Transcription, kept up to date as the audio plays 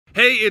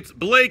Hey, it's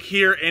Blake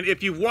here, and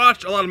if you've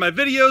watched a lot of my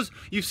videos,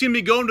 you've seen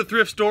me go into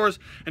thrift stores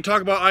and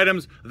talk about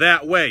items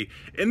that way.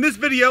 In this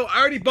video, I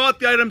already bought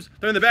the items.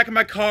 They're in the back of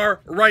my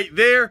car right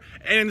there,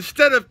 and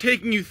instead of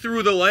taking you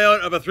through the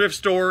layout of a thrift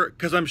store,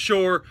 because I'm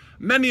sure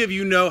many of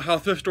you know how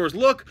thrift stores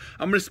look,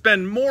 I'm going to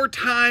spend more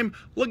time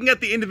looking at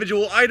the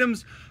individual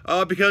items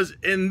because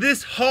in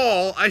this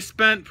haul, I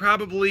spent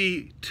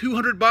probably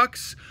 200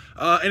 bucks,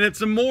 and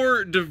it's a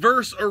more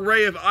diverse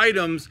array of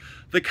items,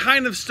 the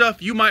kind of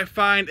stuff you might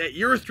find at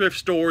your thrift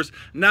stores,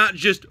 not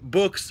just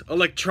books,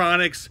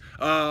 electronics,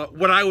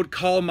 what I would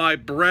call my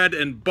bread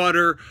and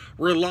butter,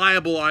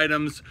 reliable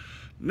items.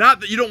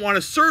 Not that you don't want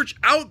to search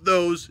out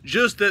those,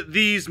 just that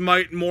these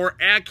might more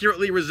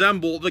accurately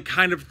resemble the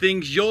kind of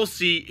things you'll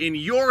see in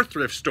your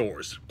thrift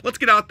stores. Let's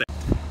get out there.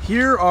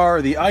 Here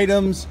are the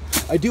items.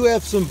 I do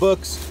have some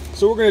books,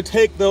 so we're going to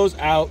take those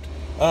out.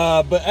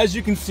 But as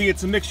you can see,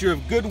 it's a mixture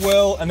of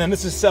Goodwill, and then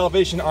this is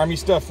Salvation Army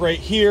stuff right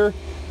here.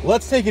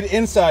 Let's take it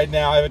inside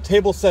now. I have a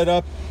table set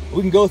up.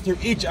 We can go through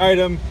each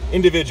item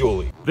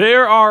individually.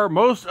 There are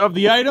most of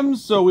the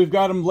items, so we've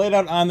got them laid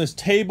out on this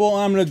table.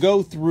 I'm going to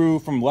go through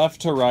from left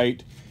to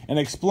right and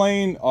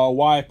explain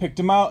why I picked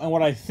them out and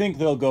what I think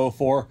they'll go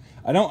for.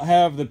 I don't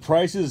have the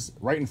prices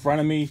right in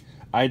front of me.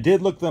 I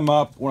did look them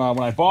up when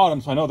I bought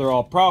them, so I know they're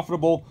all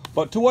profitable,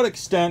 but to what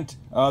extent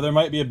there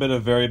might be a bit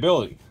of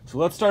variability. So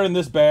let's start in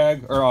this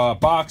bag, or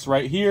box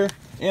right here,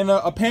 in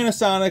a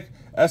Panasonic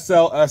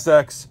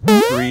SL-SX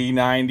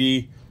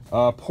 390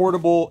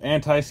 portable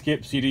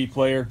anti-skip CD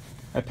player.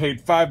 I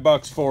paid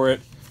 $5 for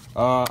it.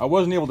 I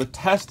wasn't able to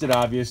test it,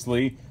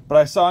 obviously, but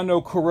I saw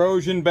no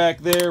corrosion back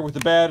there with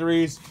the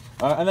batteries,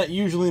 and that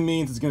usually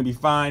means it's going to be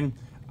fine.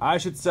 I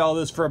should sell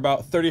this for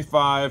about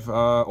 35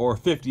 or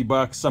 50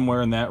 bucks,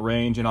 somewhere in that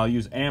range, and I'll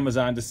use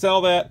Amazon to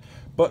sell that.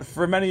 But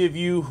for many of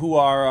you who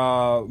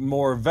are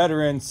more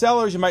veteran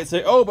sellers, you might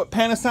say, oh, but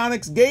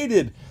Panasonic's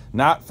gated.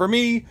 Not for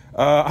me.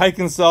 I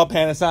can sell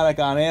Panasonic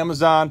on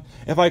Amazon.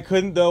 If I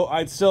couldn't, though,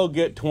 I'd still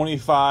get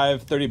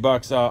 25, 30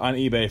 bucks on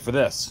eBay for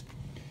this.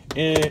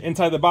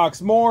 Inside the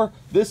box more,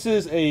 this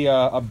is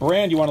a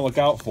brand you want to look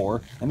out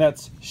for, and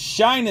that's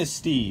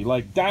Shinesty,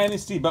 like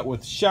Dynasty, but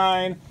with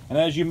shine. And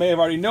as you may have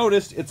already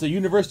noticed, it's a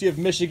University of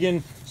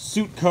Michigan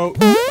suit coat,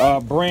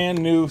 brand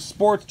new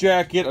sports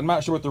jacket. I'm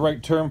not sure what the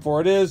right term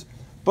for it is,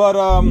 but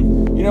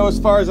you know, as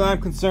far as I'm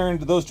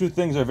concerned, those two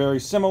things are very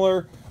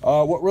similar.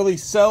 What really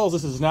sells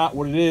this is not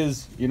what it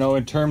is, you know,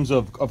 in terms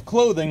of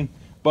clothing,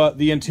 but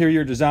the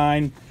interior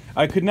design.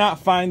 I could not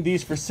find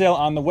these for sale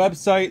on the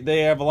website.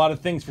 They have a lot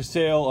of things for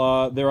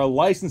sale. They're a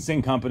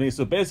licensing company,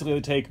 so basically they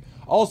take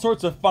all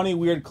sorts of funny,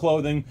 weird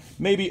clothing,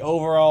 maybe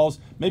overalls,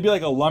 maybe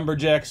like a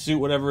lumberjack suit,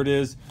 whatever it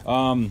is,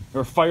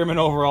 or fireman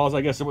overalls,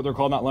 I guess is what they're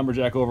called, not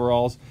lumberjack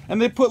overalls,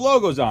 and they put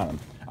logos on them.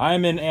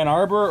 I'm in Ann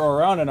Arbor, or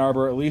around Ann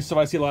Arbor at least, so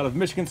I see a lot of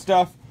Michigan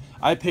stuff.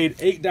 I paid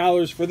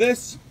 $8 for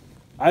this.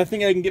 I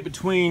think I can get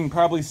between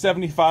probably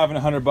 75 and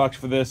 100 bucks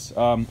for this.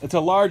 It's a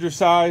larger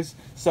size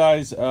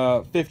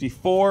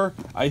 54,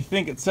 I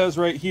think it says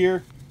right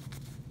here.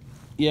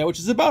 Yeah, which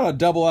is about a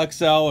double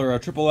XL or a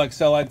triple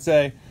XL, I'd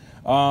say,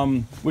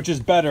 which is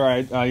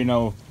better, you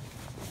know,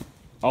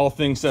 all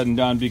things said and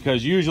done,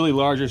 because usually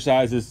larger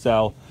sizes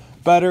sell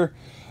better.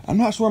 I'm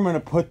not sure I'm going to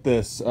put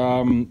this.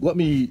 Let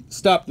me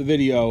stop the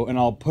video and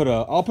I'll put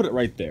it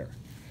right there.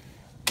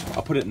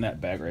 I'll put it in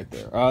that bag right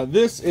there.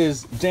 This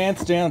is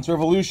Dance Dance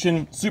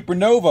Revolution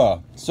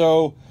Supernova.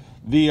 So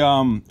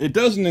the it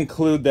doesn't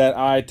include that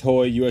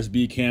iToy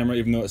USB camera,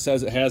 even though it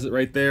says it has it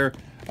right there.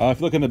 If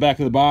you look in the back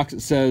of the box,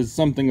 it says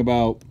something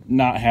about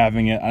not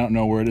having it. I don't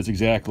know where it is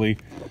exactly,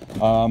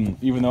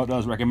 even though it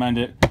does recommend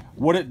it.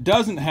 What it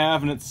doesn't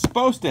have, and it's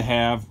supposed to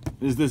have,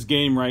 is this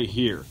game right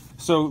here.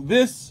 So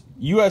this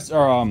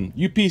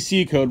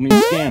UPC code, when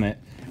you scan it,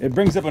 it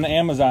brings up an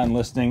Amazon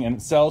listing, and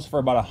it sells for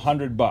about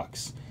 100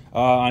 bucks.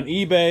 On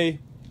eBay,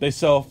 they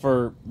sell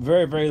for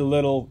very, very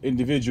little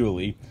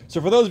individually. So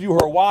for those of you who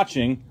are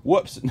watching,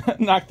 whoops,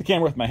 knocked the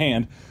camera with my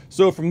hand.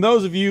 So for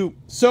those of you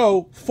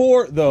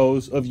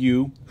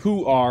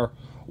who are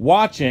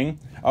watching,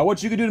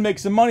 what you can do to make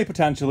some money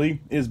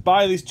potentially is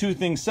buy these two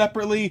things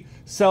separately,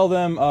 sell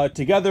them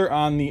together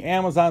on the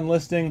Amazon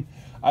listing.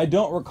 I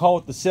don't recall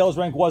what the sales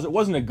rank was. It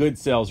wasn't a good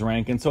sales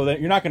rank, and so that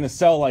you're not going to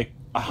sell like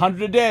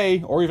 100 a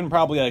day or even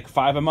probably like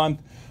 5 a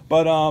month.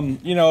 But,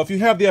 you know, if you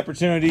have the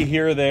opportunity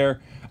here or there,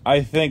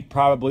 I think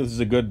probably this is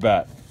a good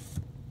bet.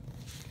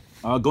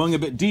 Going a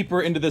bit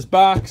deeper into this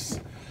box,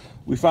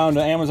 we found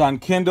an Amazon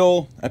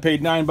Kindle. I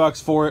paid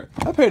 $9 for it.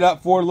 I paid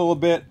up for it a little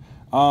bit.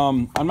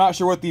 I'm not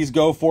sure what these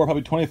go for,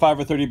 probably 25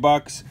 or 30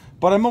 bucks.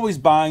 But I'm always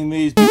buying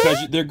these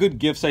because they're good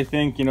gifts, I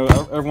think. You know,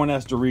 everyone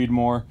has to read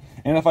more.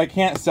 And if I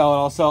can't sell it,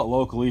 I'll sell it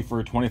locally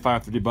for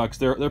 25, 30 bucks.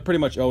 They're pretty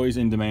much always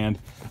in demand.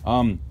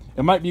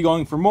 It might be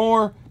going for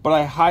more, but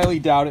I highly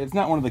doubt it. It's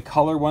not one of the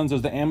color ones.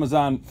 There's the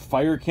Amazon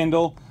Fire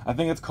Kindle, I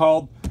think it's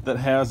called, that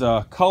has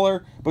a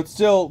color. But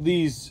still,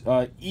 these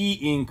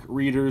e-ink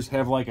readers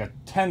have like a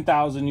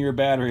 10,000-year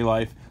battery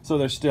life, so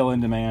they're still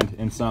in demand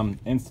in some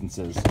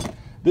instances.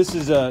 This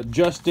is a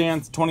Just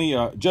Dance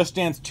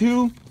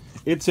 2.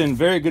 It's in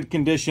very good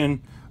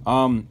condition.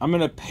 I'm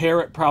gonna pair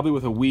it probably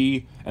with a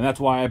Wii, and that's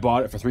why I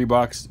bought it for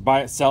 $3.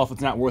 By itself,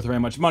 it's not worth very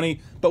much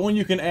money, but when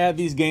you can add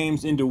these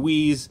games into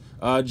Wii's,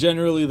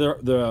 generally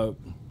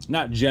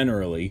not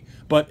generally,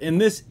 but in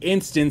this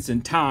instance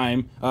in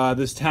time,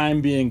 this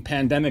time being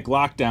pandemic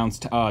lockdowns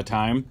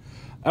time,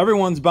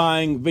 everyone's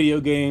buying video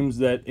games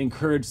that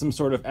encourage some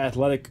sort of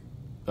athletic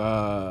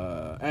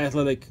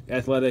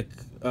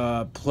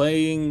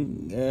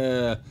playing.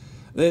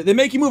 They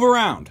make you move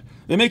around.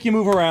 They make you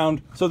move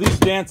around. So these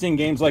dancing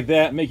games like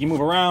that make you move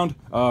around.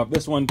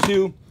 This one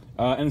too.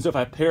 And so if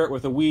I pair it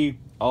with a Wii,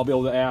 I'll be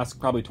able to ask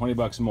probably 20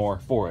 bucks more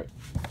for it.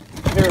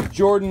 A pair of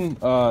Jordan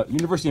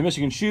University of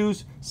Michigan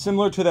shoes,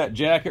 similar to that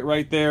jacket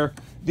right there.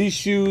 These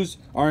shoes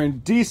are in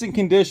decent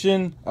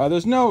condition.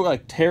 There's no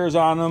like tears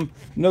on them,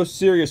 no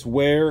serious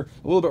wear.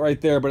 A little bit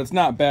right there, but it's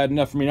not bad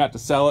enough for me not to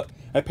sell it.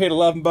 I paid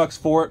 11 bucks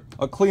for it.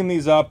 I'll clean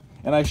these up,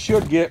 and I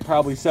should get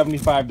probably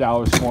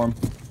 $75 for them.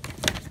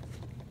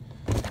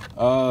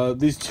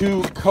 These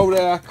two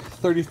Kodak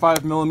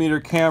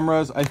 35mm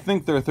cameras. I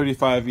think they're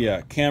 35,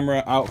 yeah,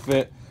 camera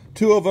outfit.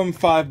 Two of them,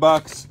 5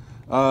 bucks.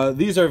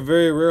 These are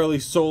very rarely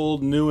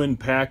sold new in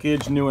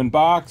package, new in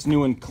box,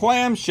 new in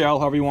clamshell,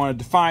 however you want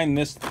to define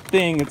this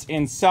thing that's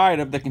inside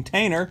of the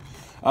container.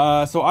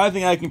 So I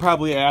think I can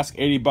probably ask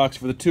 80 bucks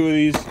for the two of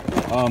these,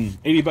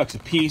 80 bucks a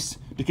piece,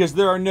 because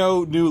there are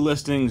no new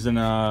listings, and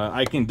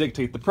I can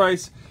dictate the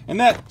price, and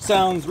that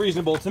sounds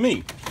reasonable to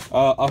me.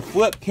 A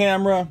flip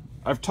camera,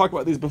 I've talked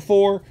about these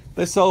before.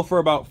 They sell for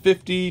about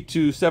 $50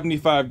 to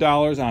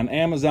 $75 on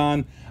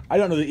Amazon. I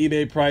don't know the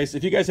eBay price.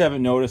 If you guys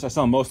haven't noticed, I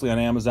sell mostly on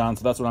Amazon,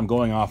 so that's what I'm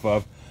going off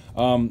of.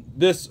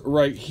 This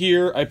right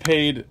here, I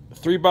paid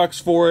 3 bucks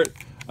for it.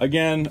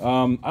 Again, I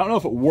don't know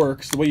if it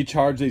works. The way you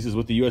charge these is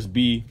with the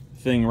USB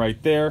thing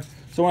right there.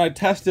 So when I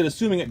test it,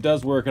 assuming it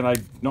does work, and I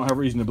don't have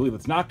reason to believe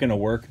it's not gonna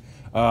work,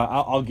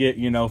 I'll get,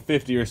 you know,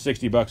 50 or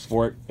 60 bucks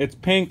for it. It's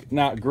pink,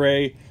 not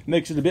gray.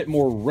 Makes it a bit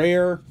more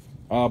rare,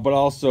 but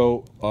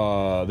also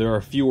there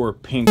are fewer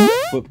pink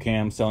flip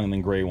cams selling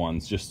than gray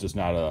ones. Just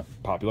not a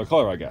popular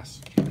color, I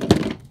guess.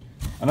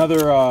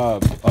 Another a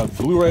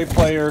Blu-ray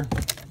player.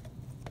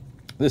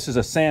 This is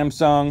a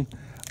Samsung.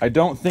 I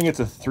don't think it's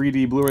a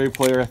 3D Blu-ray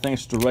player. I think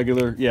it's just a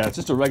regular, yeah, it's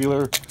just a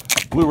regular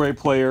Blu-ray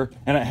player,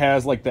 and it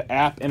has like the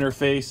app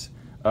interface.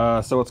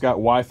 So it's got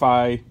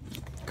Wi-Fi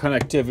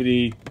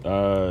connectivity.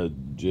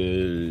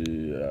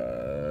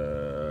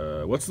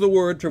 What's the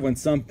word for when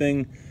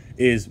something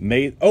is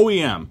made?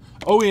 OEM.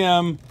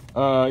 OEM,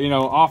 you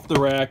know, off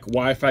the rack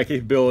Wi-Fi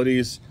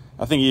capabilities.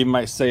 I think you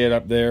might say it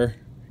up there.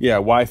 Yeah,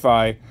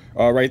 Wi-Fi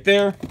right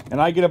there.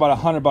 And I get about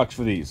 100 bucks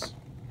for these.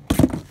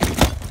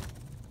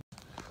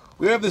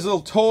 We have this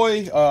little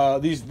toy,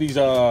 these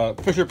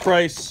Fisher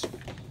Price.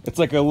 It's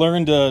like a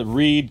learn to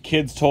read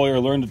kids toy, or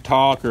learn to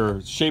talk,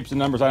 or shapes and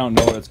numbers. I don't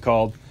know what it's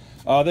called.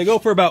 They go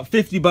for about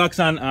 50 bucks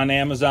on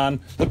Amazon.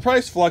 The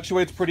price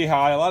fluctuates pretty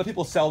high. A lot of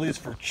people sell these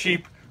for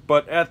cheap,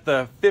 but at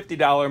the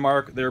 $50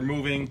 mark, they're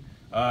moving,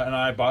 and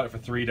I bought it for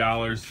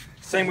 $3.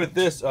 Same with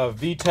this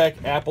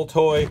VTech Apple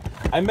toy.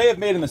 I may have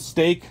made a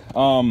mistake.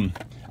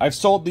 I've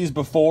sold these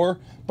before,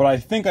 but I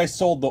think I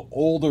sold the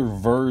older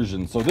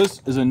version. So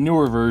this is a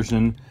newer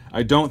version.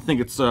 I don't think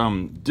it's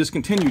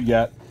discontinued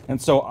yet, and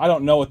so I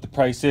don't know what the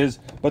price is.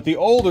 But the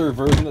older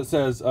version that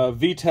says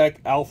VTech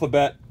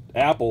Alphabet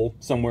Apple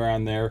somewhere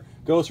on there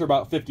goes for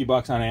about 50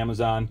 bucks on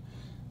Amazon.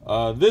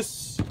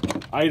 This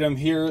item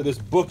here, this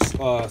book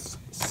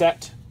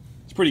set,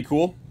 it's pretty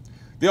cool.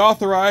 The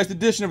authorized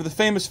edition of the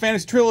famous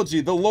fantasy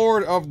trilogy, The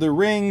Lord of the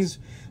Rings,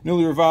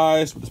 newly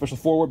revised with a special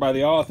foreword by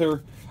the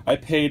author. I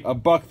paid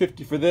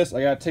 $1.50 for this.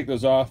 I gotta take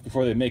those off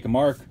before they make a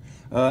mark.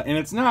 And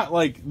it's not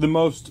like the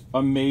most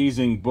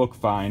amazing book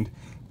find,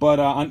 but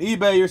on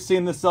eBay you're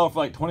seeing this sell for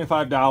like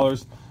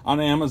 $25. On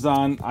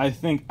Amazon, I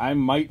think I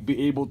might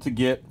be able to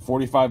get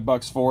 45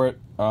 bucks for it.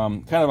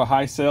 Kind of a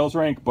high sales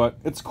rank, but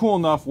it's cool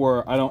enough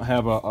where I don't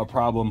have a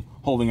problem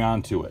holding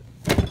on to it.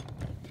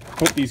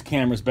 Put these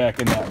cameras back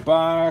in that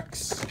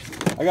box.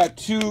 I got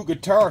two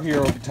Guitar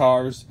Hero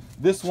guitars.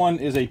 This one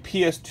is a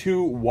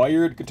PS2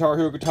 wired Guitar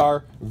Hero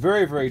guitar.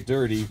 Very, very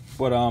dirty,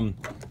 but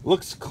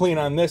looks clean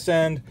on this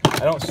end.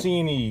 I don't see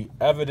any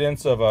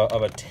evidence of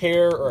a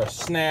tear or a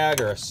snag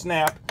or a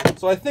snap,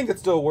 so I think it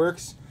still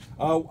works.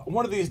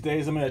 One of these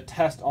days I'm going to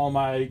test all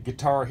my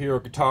Guitar Hero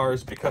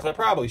guitars, because I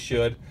probably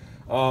should.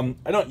 I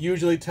don't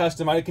usually test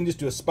them. I can just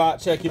do a spot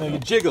check, you know, you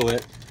jiggle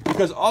it,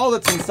 because all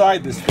that's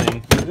inside this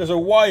thing, there's a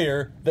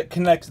wire that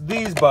connects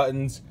these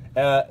buttons,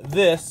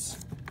 this.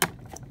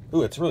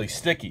 Ooh, it's really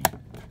sticky.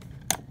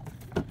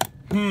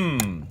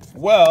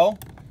 Well,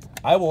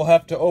 I will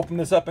have to open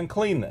this up and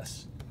clean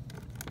this.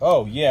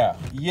 Oh yeah,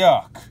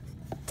 yuck.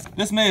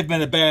 This may have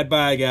been a bad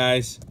buy,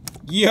 guys.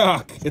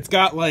 Yuck. It's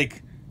got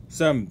like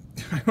some,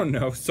 I don't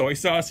know, soy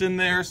sauce in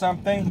there or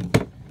something.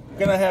 I'm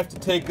gonna have to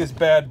take this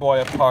bad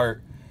boy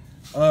apart.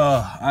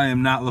 I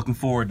am not looking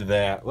forward to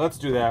that. Let's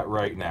do that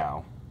right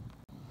now.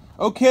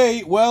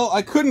 Okay, well,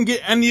 I couldn't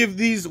get any of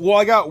these. Well,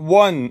 I got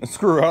one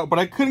screw out, but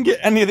I couldn't get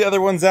any of the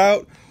other ones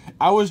out.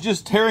 I was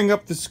just tearing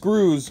up the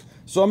screws.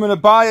 So I'm gonna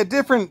buy a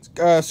different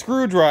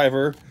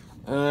screwdriver.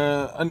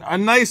 a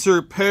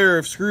nicer pair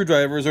of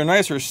screwdrivers or a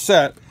nicer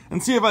set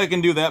and see if I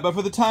can do that. But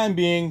for the time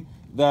being,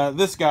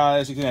 this guy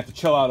is gonna have to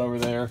chill out over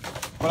there.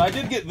 But I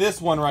did get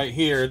this one right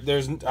here.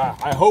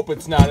 I hope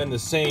it's not in the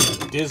same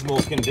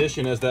dismal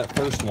condition as that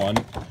first one.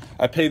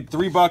 I paid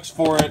 $3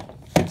 for it.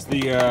 It's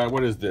the,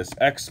 what is this?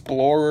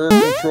 Explorer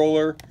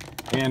controller.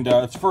 And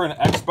it's for an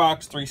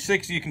Xbox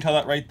 360, you can tell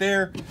that right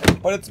there.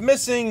 But it's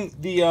missing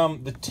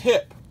the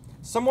tip.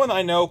 Someone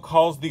I know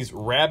calls these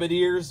rabbit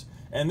ears,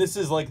 and this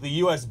is like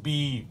the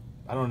USB,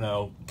 I don't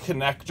know,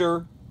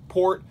 connector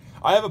port.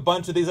 I have a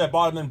bunch of these. I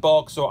bought them in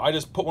bulk, so I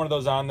just put one of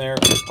those on there.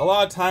 A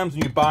lot of times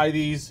when you buy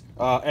these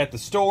at the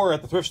store,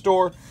 at the thrift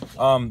store,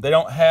 they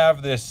don't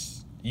have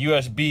this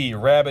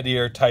USB rabbit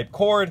ear type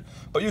cord,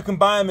 but you can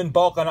buy them in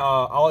bulk on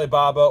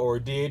Alibaba or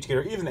DHgate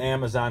or even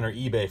Amazon or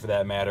eBay for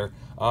that matter.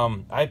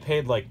 I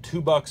paid like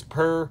 $2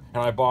 per,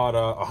 and I bought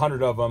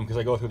 100 of them because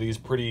I go through these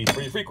pretty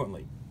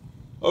frequently.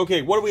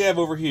 Okay, what do we have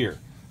over here?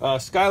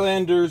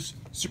 Skylanders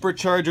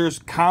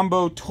Superchargers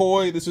combo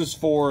toy. This is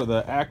for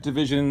the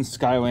Activision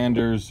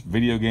Skylanders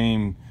video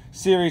game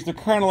series. They're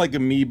kind of like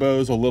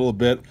amiibos a little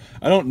bit.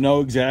 I don't know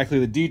exactly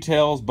the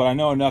details, but I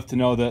know enough to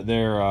know that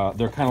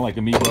they're kind of like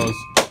amiibos.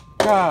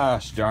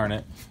 Gosh darn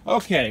it.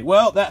 Okay,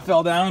 well, that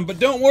fell down, but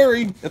don't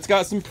worry. It's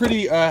got some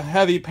pretty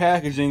heavy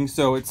packaging,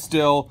 so it's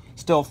still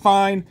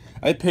fine.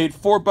 I paid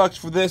 $4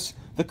 for this.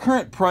 The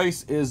current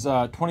price is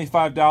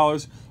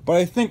 $25, but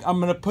I think I'm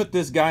gonna put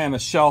this guy on a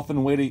shelf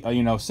and wait,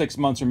 6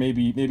 months or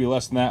maybe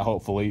less than that,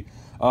 hopefully,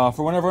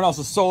 for when everyone else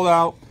is sold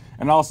out,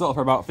 and I'll sell it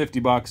for about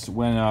 $50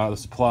 when the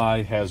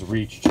supply has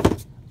reached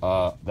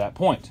that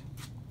point.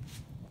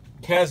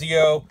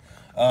 Casio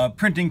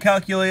printing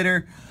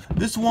calculator.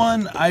 This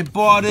one, I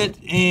bought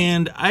it,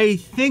 and I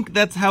think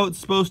that's how it's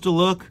supposed to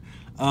look.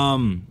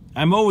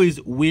 I'm always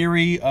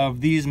weary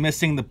of these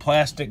missing the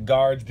plastic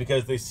guards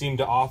because they seem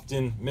to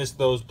often miss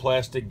those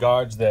plastic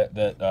guards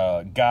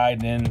that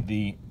guide in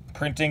the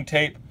printing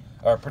tape,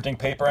 or printing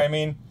paper, I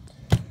mean.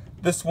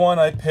 This one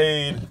I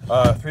paid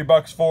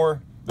 $3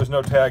 for. There's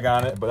no tag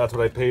on it, but that's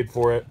what I paid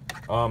for it.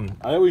 I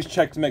always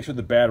check to make sure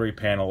the battery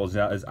panel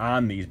is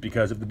on these,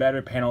 because if the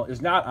battery panel is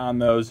not on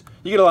those,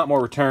 you get a lot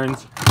more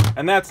returns,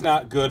 and that's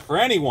not good for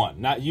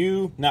anyone. Not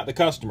you, not the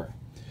customer.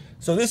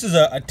 So this is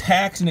a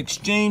tax and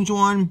exchange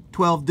one,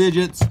 12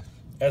 digits.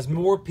 As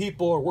more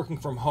people are working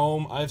from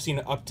home, I've seen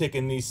an uptick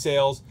in these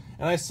sales,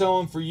 and I sell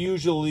them for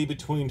usually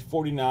between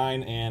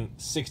 $49 and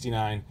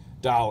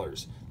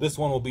 $69. This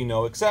one will be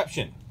no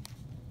exception.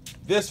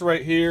 This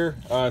right here,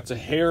 it's a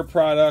hair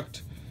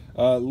product,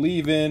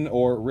 leave-in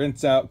or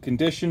rinse-out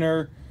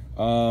conditioner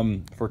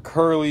for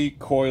curly,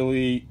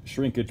 coily,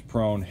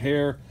 shrinkage-prone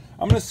hair.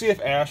 I'm gonna see if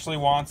Ashley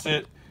wants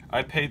it.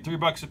 I paid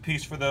 $3 a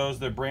piece for those.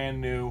 They're brand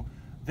new.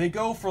 They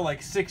go for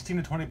like 16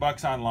 to 20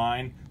 bucks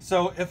online.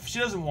 So if she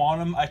doesn't want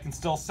them, I can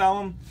still sell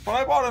them. But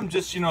I bought them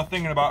just,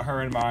 thinking about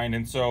her in mind.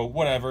 And so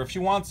whatever, if she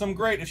wants them,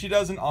 great. If she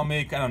doesn't, I'll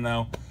make, I don't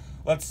know.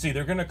 Let's see,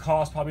 they're gonna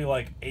cost probably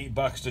like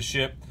 $8 to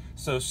ship.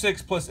 So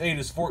 6 plus 8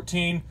 is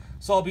 14.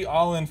 So I'll be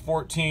all in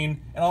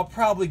 14, and I'll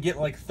probably get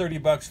like 30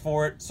 bucks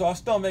for it. So I'll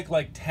still make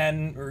like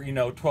 10 or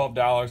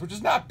 $12, which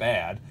is not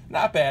bad.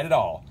 Not bad at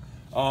all.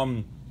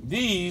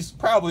 These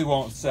probably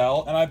won't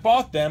sell, and I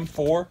bought them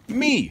for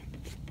me.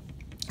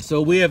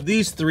 So we have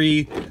these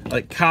three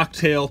like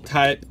cocktail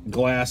type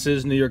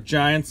glasses: New York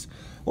Giants,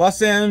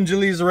 Los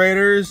Angeles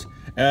Raiders,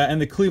 and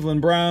the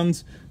Cleveland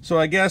Browns. So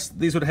I guess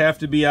these would have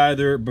to be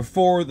either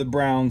before the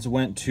Browns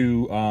went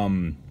to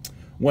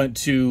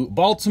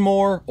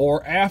Baltimore,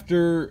 or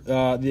after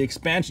the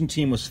expansion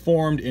team was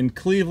formed in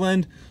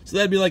Cleveland. So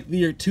that'd be like the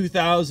year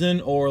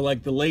 2000 or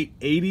like the late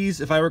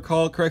 80s, if I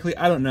recall correctly.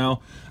 I don't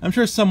know. I'm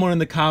sure someone in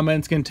the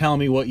comments can tell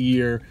me what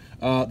year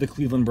the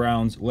Cleveland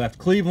Browns left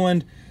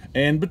Cleveland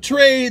and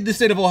betrayed the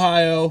state of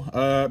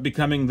Ohio,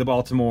 becoming the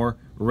Baltimore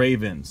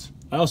Ravens.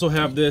 I also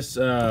have this,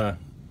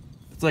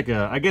 it's like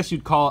a, I guess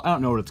you'd call, I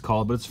don't know what it's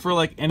called, but it's for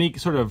like any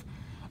sort of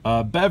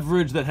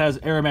beverage that has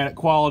aromatic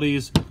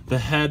qualities. The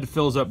head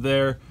fills up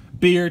there.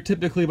 Beer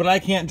typically, but I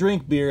can't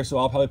drink beer, so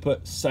I'll probably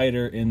put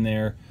cider in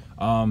there.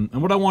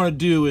 And what I want to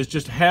do is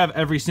just have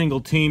every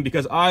single team,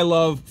 because I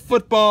love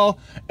football,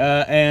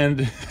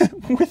 and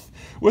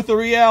with the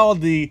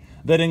reality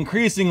that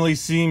increasingly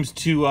seems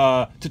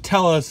to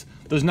tell us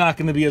there's not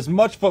going to be as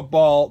much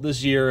football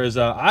this year as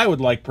I would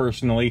like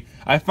personally,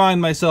 I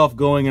find myself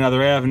going in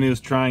other avenues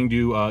trying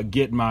to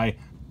get my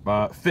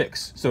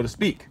fix, so to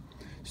speak.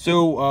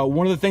 So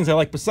one of the things I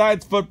like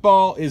besides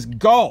football is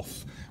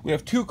golf. We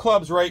have two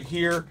clubs right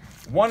here.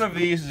 One of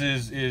these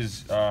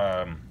is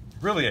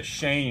really a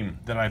shame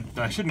that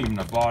I shouldn't even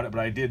have bought it,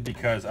 but I did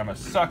because I'm a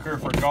sucker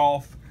for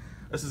golf.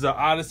 This is an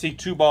Odyssey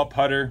 2-ball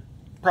putter,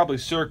 probably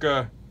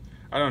circa,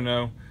 I don't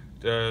know,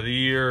 the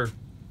year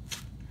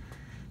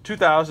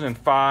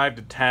 2005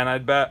 to 10,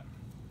 I'd bet.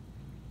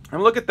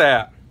 And look at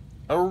that,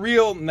 a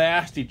real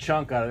nasty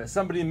chunk out of it.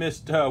 Somebody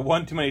missed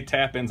one too many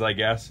tap-ins, I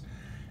guess,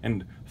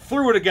 and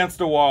threw it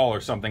against a wall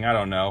or something, I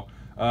don't know.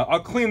 I'll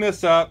clean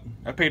this up.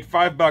 I paid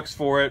 $5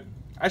 for it.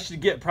 I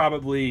should get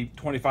probably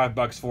 25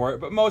 bucks for it,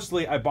 but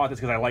mostly I bought this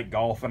because I like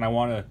golf and I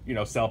want to, you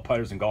know, sell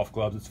putters and golf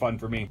clubs. It's fun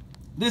for me.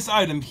 This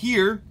item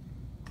here,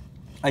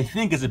 I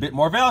think, is a bit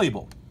more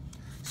valuable.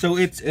 So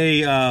it's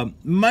a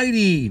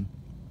Mighty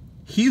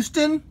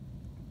Houston,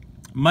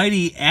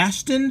 Mighty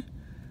Ashton,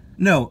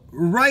 no,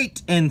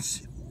 Wright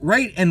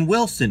and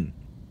Wilson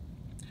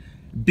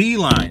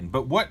Beeline.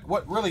 But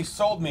what really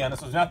sold me on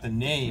this was not the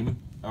name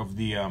of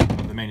the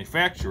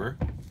manufacturer.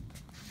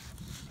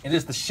 It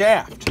is the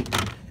shaft.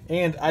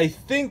 And I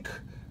think,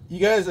 you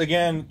guys,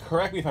 again,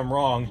 correct me if I'm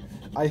wrong,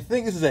 I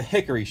think this is a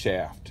hickory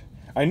shaft.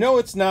 I know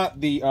it's not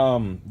the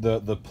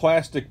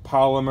plastic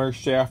polymer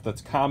shaft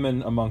that's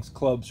common amongst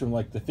clubs from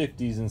like the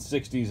 50s and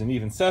 60s and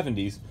even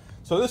 70s.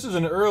 So this is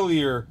an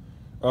earlier,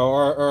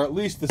 or at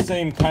least the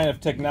same kind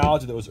of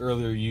technology that was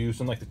earlier used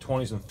in like the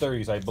 20s and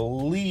 30s, I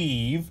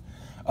believe.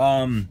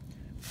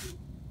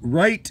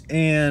 Right,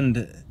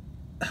 and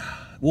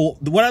well,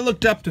 what I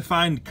looked up to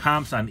find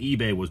comps on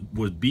eBay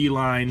was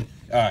Beeline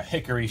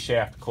hickory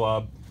shaft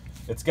club.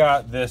 It's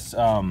got this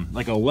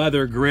like a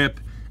leather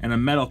grip and a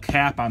metal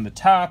cap on the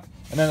top,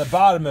 and then the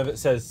bottom of it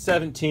says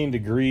 17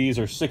 degrees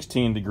or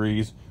 16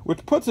 degrees,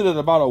 which puts it at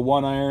about a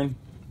 1 iron.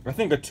 I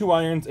think a 2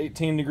 iron's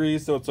 18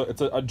 degrees, so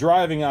it's a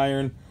driving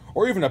iron,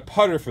 or even a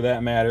putter for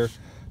that matter.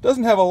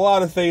 Doesn't have a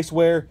lot of face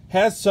wear,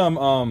 has some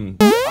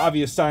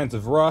obvious signs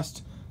of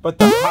rust, but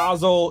the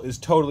hosel is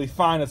totally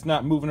fine. It's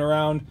not moving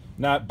around,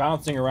 not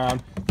bouncing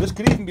around. This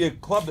could even be a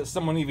club that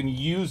someone even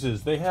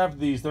uses. They have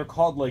these, they're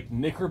called like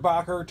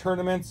Knickerbocker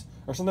tournaments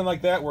or something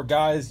like that, where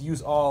guys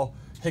use all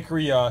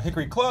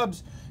hickory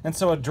clubs, and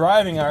so a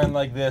driving iron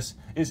like this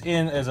is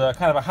in as a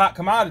kind of a hot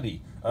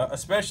commodity,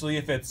 especially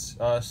if it's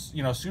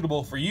you know,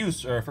 suitable for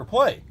use or for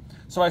play.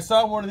 So I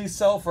saw one of these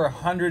sell for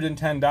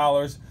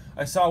 $110.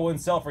 I saw one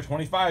sell for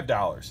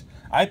 $25.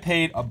 I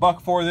paid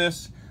 $1 for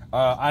this.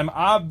 I'm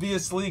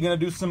obviously going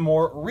to do some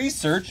more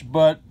research,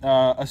 but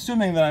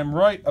assuming that I'm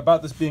right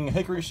about this being a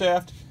hickory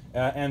shaft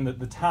and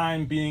the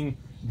time being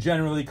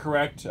generally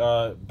correct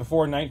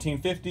before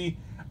 1950,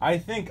 I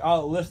think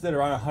I'll list it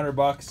around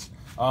 $100.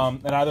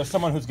 And either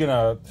someone who's going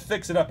to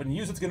fix it up and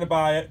use it's going to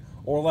buy it,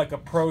 or like a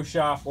pro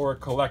shop or a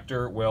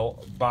collector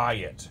will buy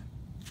it.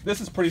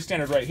 This is pretty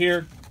standard right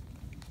here.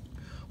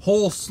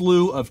 Whole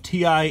slew of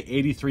TI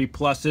 83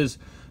 pluses.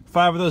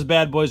 5 of those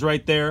bad boys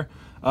right there.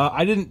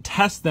 I didn't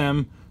test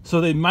them,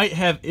 so they might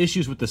have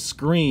issues with the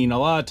screen. A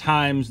lot of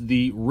times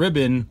the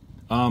ribbon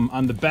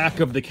on the back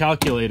of the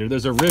calculator,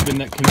 there's a ribbon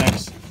that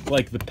connects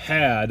like the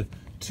pad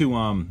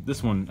to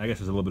this one. I guess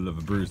there's a little bit of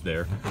a bruise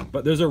there,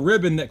 but there's a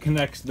ribbon that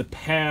connects the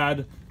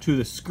pad to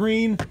the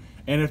screen,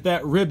 and if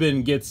that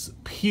ribbon gets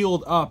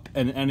peeled up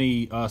in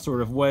any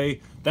sort of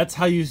way, that's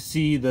how you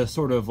see the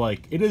sort of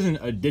like, it isn't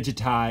a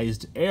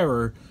digitized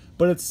error,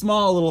 but it's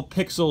small little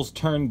pixels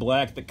turned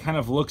black that kind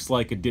of looks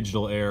like a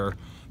digital error.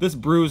 This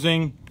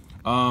bruising,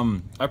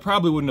 I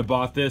probably wouldn't have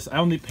bought this. I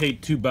only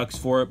paid $2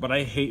 for it, but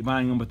I hate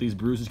buying them with these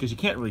bruises because you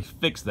can't really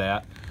fix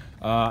that.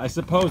 I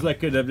suppose I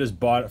could have just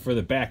bought it for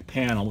the back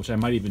panel, which I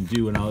might even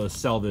do, and I'll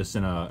just sell this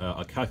in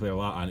a calculator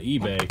lot on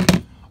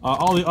eBay.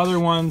 All the other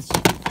ones,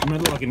 I'm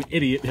gonna look like an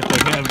idiot if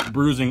they have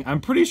bruising. I'm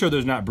pretty sure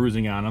there's not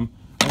bruising on them.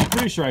 I'm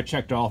pretty sure I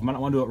checked all of them. I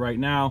don't want to do it right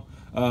now.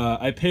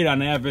 I paid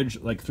on average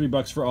like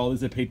 $3 for all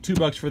these. I paid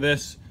 $2 for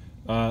this,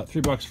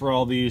 $3 for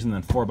all these, and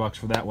then $4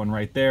 for that one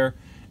right there.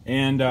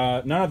 And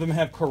none of them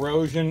have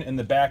corrosion in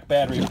the back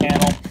battery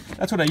panel.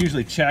 That's what I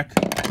usually check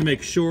to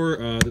make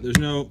sure that there's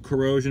no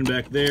corrosion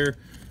back there,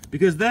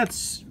 because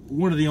that's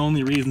one of the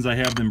only reasons I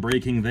have them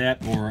breaking,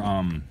 that or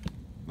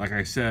like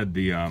I said,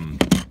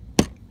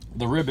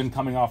 the ribbon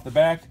coming off the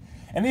back.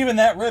 And even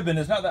that ribbon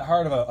is not that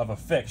hard of a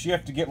fix. You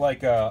have to get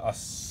like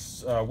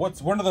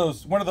what's one of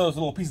those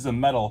little pieces of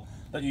metal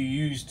that you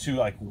use to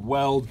like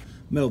weld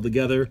metal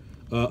together.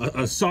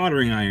 A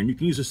soldering iron. You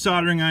can use a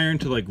soldering iron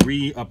to like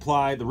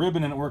reapply the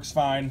ribbon and it works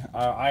fine.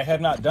 I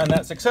have not done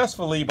that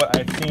successfully, but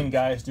I've seen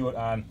guys do it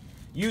on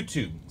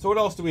YouTube. So what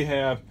else do we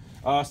have?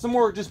 Some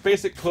more just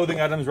basic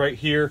clothing items right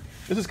here.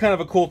 This is kind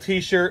of a cool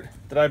t-shirt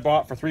that I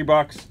bought for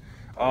 $3.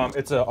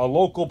 It's a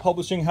local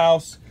publishing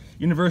house,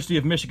 University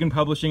of Michigan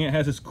Publishing. It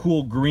has this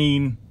cool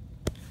blue,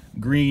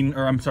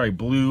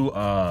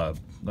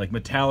 like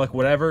metallic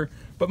whatever.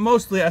 But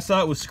mostly I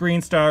saw it was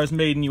Screen Stars,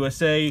 made in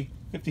USA.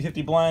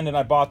 50-50 blend, and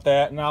I bought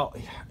that, and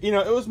it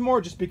was more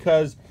just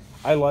because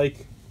I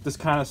like this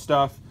kind of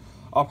stuff.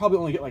 I'll probably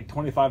only get like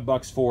 25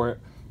 bucks for it,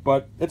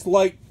 but it's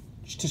light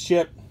to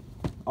ship.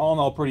 All in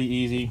all, pretty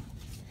easy.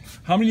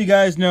 How many of you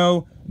guys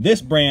know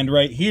this brand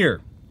right here?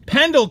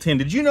 Pendleton.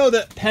 Did you know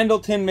that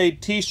Pendleton made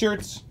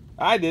t-shirts?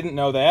 I didn't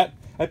know that.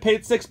 I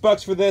paid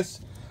 $6 for this.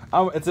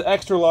 It's an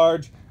extra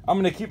large. I'm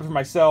gonna keep it for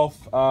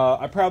myself.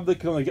 I probably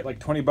could only get like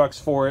 20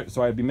 bucks for it,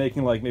 so I'd be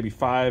making like maybe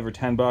 5 or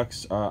 10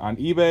 bucks on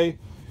eBay.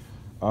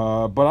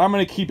 But I'm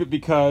gonna keep it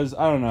because,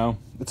 I don't know,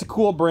 it's a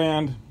cool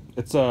brand.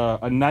 It's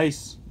a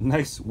nice,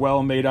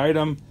 well-made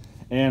item,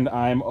 and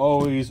I'm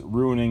always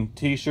ruining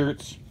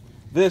t-shirts.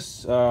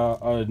 This,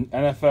 an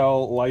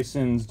NFL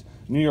licensed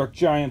New York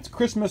Giants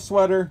Christmas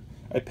sweater.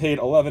 I paid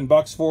 11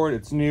 bucks for it.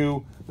 It's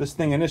new. This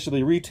thing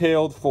initially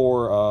retailed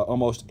for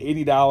almost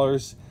 $80,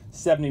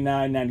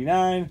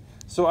 $79.99.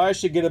 So I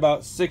should get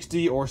about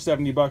 60 or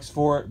 70 bucks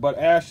for it. But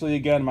Ashley,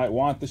 again, might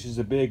want this. She's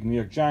a big New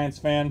York Giants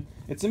fan.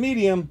 It's a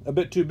medium, a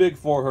bit too big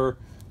for her.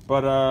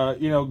 But,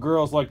 you know,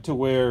 girls like to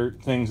wear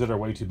things that are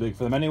way too big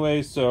for them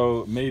anyway.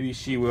 So maybe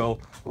she will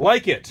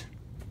like it.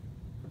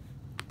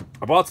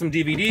 I bought some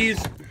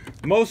DVDs.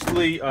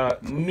 Mostly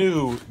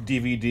new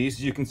DVDs,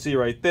 as you can see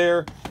right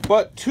there,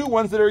 but two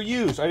ones that are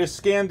used. I just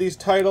scanned these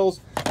titles,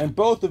 and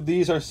both of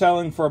these are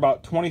selling for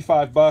about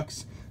 25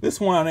 bucks. This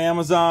one on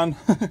Amazon,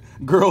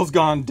 Girls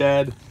Gone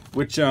Dead,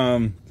 which,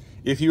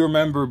 if you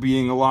remember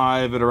being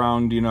alive at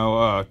around, you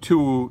know,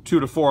 2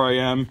 to 4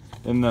 a.m.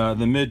 in the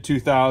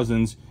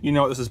mid-2000s, you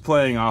know what this is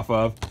playing off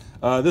of.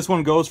 This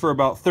one goes for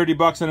about 30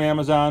 bucks on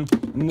Amazon,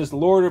 and this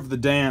Lord of the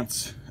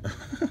Dance,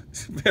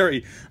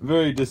 very,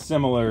 very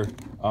dissimilar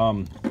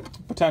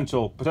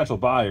potential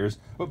buyers,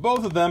 but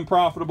both of them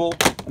profitable.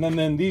 And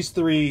then these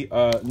three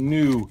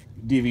new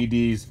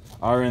DVDs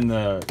are in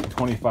the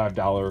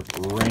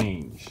 $25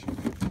 range.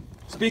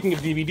 Speaking of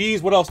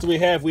DVDs, what else do we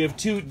have? We have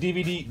two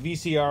DVD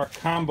VCR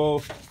combo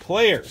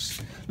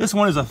players. This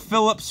one is a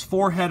Philips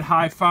 4-head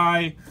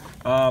hi-fi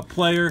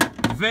player.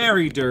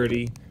 Very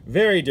dirty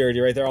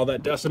right there, all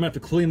that dust. I'm gonna have to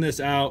clean this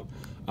out.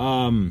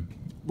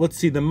 Let's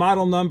see, the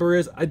model number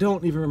is, I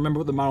don't even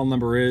remember what the model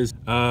number is.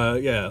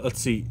 Yeah,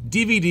 let's see,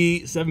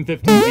 DVD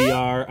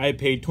 750VR. I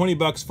paid 20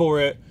 bucks for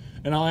it,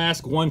 and I'll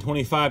ask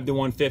 125 to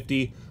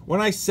 150.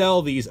 When I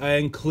sell these, I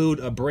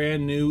include a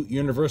brand new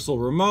universal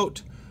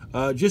remote,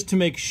 just to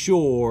make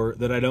sure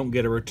that I don't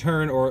get a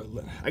return, or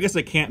I guess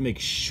I can't make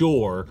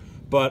sure,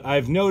 but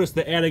I've noticed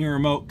that adding a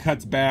remote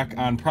cuts back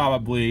on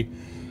probably,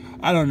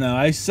 I don't know,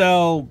 I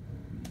sell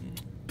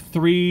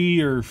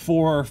 3 or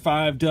 4 or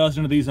 5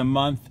 dozen of these a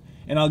month,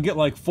 and I'll get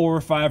like 4 or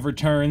 5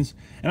 returns,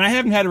 and I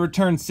haven't had a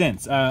return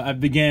since I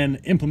began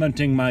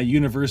implementing my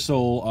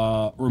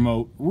universal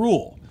remote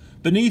rule.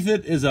 Beneath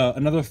it is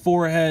another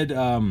 4-head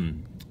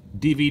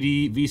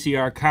DVD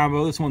VCR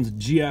combo. This one's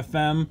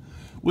GFM,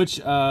 which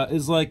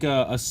is like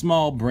a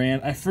small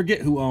brand. I forget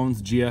who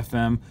owns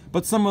GFM,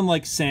 but someone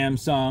like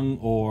Samsung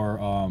or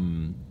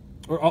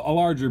a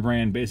larger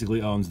brand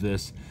basically owns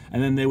this,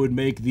 and then they would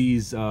make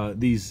these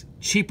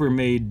cheaper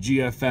made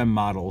GFM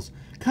models,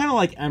 kind of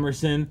like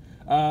Emerson.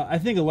 I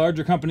think a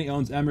larger company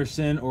owns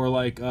Emerson, or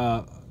like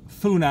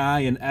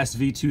Funai and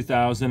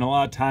SV2000. A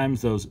lot of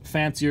times those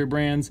fancier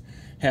brands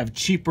have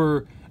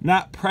cheaper,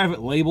 not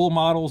private label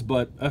models,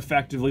 but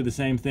effectively the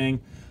same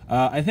thing.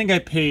 I think I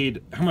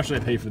paid, how much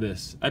did I pay for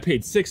this? I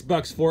paid 6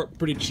 bucks for it,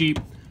 pretty cheap.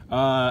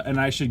 And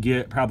I should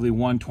get probably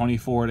 120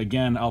 for it.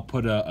 Again, I'll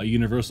put a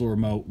universal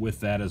remote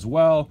with that as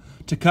well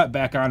to cut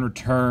back on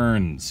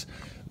returns.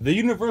 The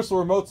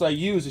universal remotes I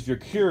use, if you're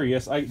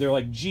curious, they're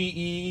like GE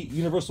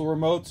universal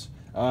remotes.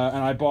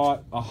 And I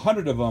bought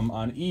 100 of them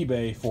on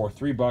eBay for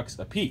 3 bucks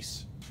a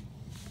piece.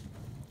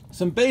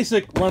 Some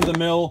basic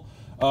run-of-the-mill,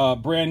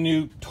 brand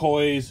new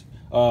toys,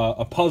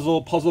 a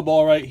puzzle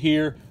ball right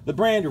here. The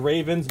brand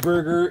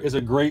Ravensburger is a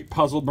great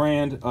puzzle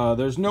brand.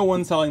 There's no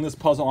one selling this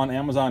puzzle on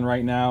Amazon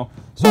right now,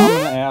 so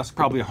I'm gonna ask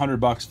probably 100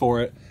 bucks for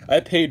it. I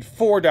paid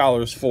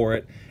 $4 for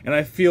it, and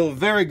I feel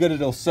very good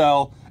it'll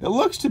sell. It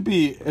looks to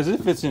be as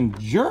if it's in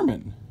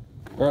German,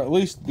 or at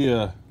least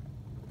the...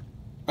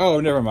 Oh,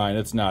 never mind,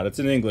 it's not. It's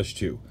in English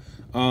too.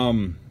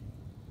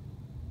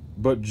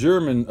 But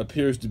German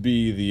appears to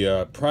be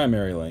the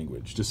primary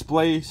language.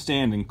 Display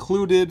stand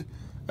included.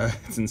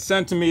 It's in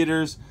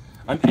centimeters.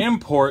 An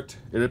import,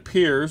 it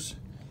appears,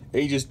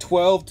 ages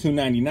 12 to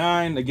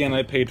 99. Again,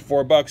 I paid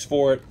 4 bucks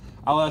for it.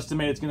 I'll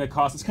estimate it's going to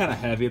cost, it's kind of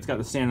heavy, it's got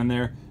the stand in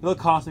there. It'll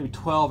cost maybe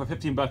 12 or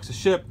 15 bucks to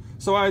ship.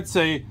 So I'd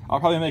say I'll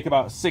probably make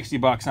about 60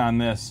 bucks on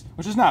this,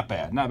 which is not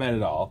bad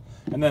at all.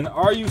 And then,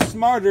 are you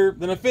smarter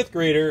than a 5th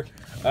grader?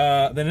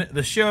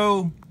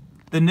 The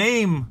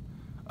name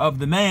of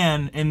the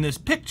man in this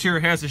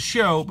picture has a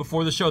show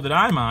before the show that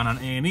I'm on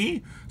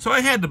A&E, so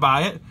I had to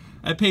buy it.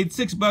 I paid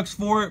 6 bucks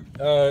for it.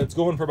 It's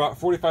going for about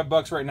 45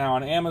 bucks right now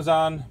on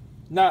Amazon.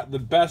 Not the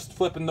best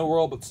flip in the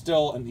world, but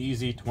still an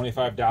easy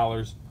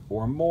 $25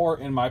 or more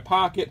in my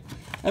pocket.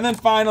 And then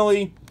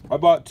finally, I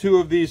bought 2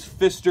 of these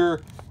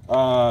Pfister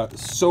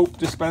soap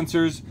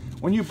dispensers.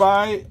 When you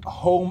buy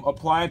home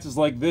appliances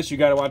like this, you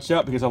got to watch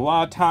out, because a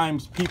lot of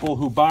times people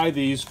who buy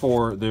these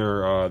for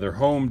their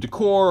home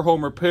decor,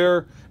 home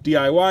repair,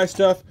 DIY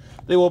stuff,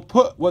 they will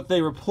put what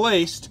they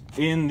replaced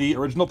in the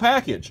original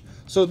package.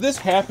 So this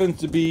happens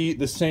to be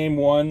the same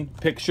one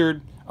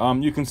pictured.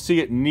 You can see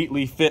it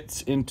neatly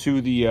fits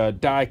into the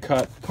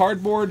die-cut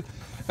cardboard,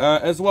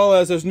 as well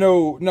as there's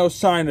no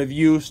sign of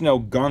use, no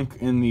gunk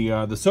in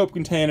the soap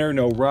container,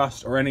 no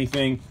rust or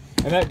anything.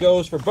 And that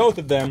goes for both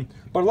of them.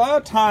 But a lot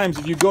of times,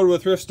 if you go to a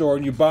thrift store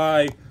and you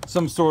buy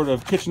some sort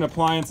of kitchen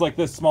appliance like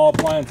this, small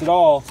appliance at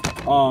all,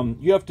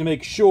 you have to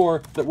make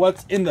sure that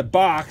what's in the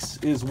box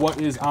is what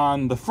is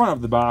on the front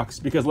of the box.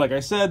 Because like I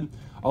said,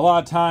 a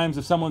lot of times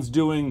if someone's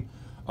doing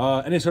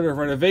any sort of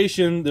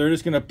renovation, they're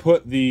just going to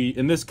put the,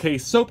 in this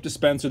case, soap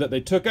dispenser that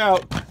they took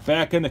out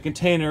back in the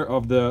container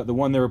of the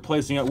one they're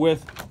replacing it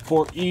with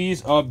for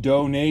ease of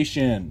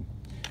donation.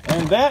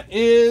 And that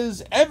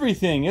is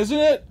everything, isn't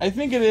it? I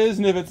think it is,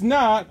 and if it's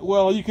not,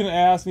 well, you can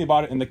ask me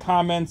about it in the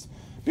comments,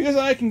 because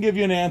I can give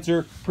you an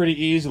answer pretty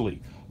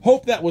easily.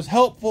 Hope that was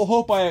helpful.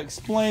 Hope I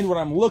explained what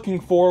I'm looking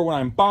for when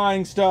I'm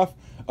buying stuff.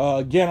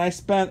 Again, I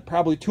spent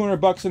probably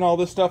 $200 on all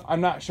this stuff.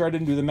 I'm not sure, I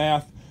didn't do the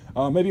math.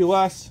 Maybe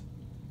less.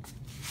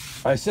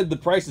 I said the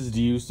prices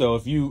to you, so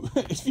if you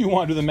if you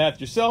want to do the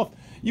math yourself,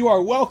 you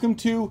are welcome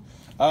to.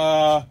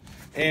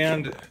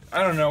 And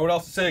I don't know what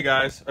else to say,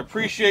 guys.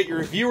 Appreciate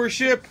your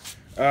viewership.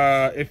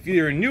 If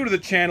you're new to the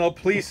channel,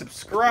 please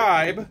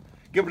subscribe,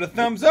 give it a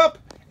thumbs up,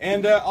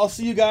 and I'll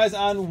see you guys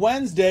on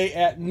Wednesday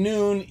at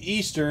noon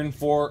Eastern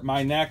for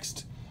my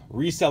next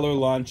Reseller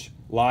Lunch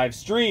live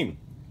stream.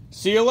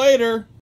 See you later.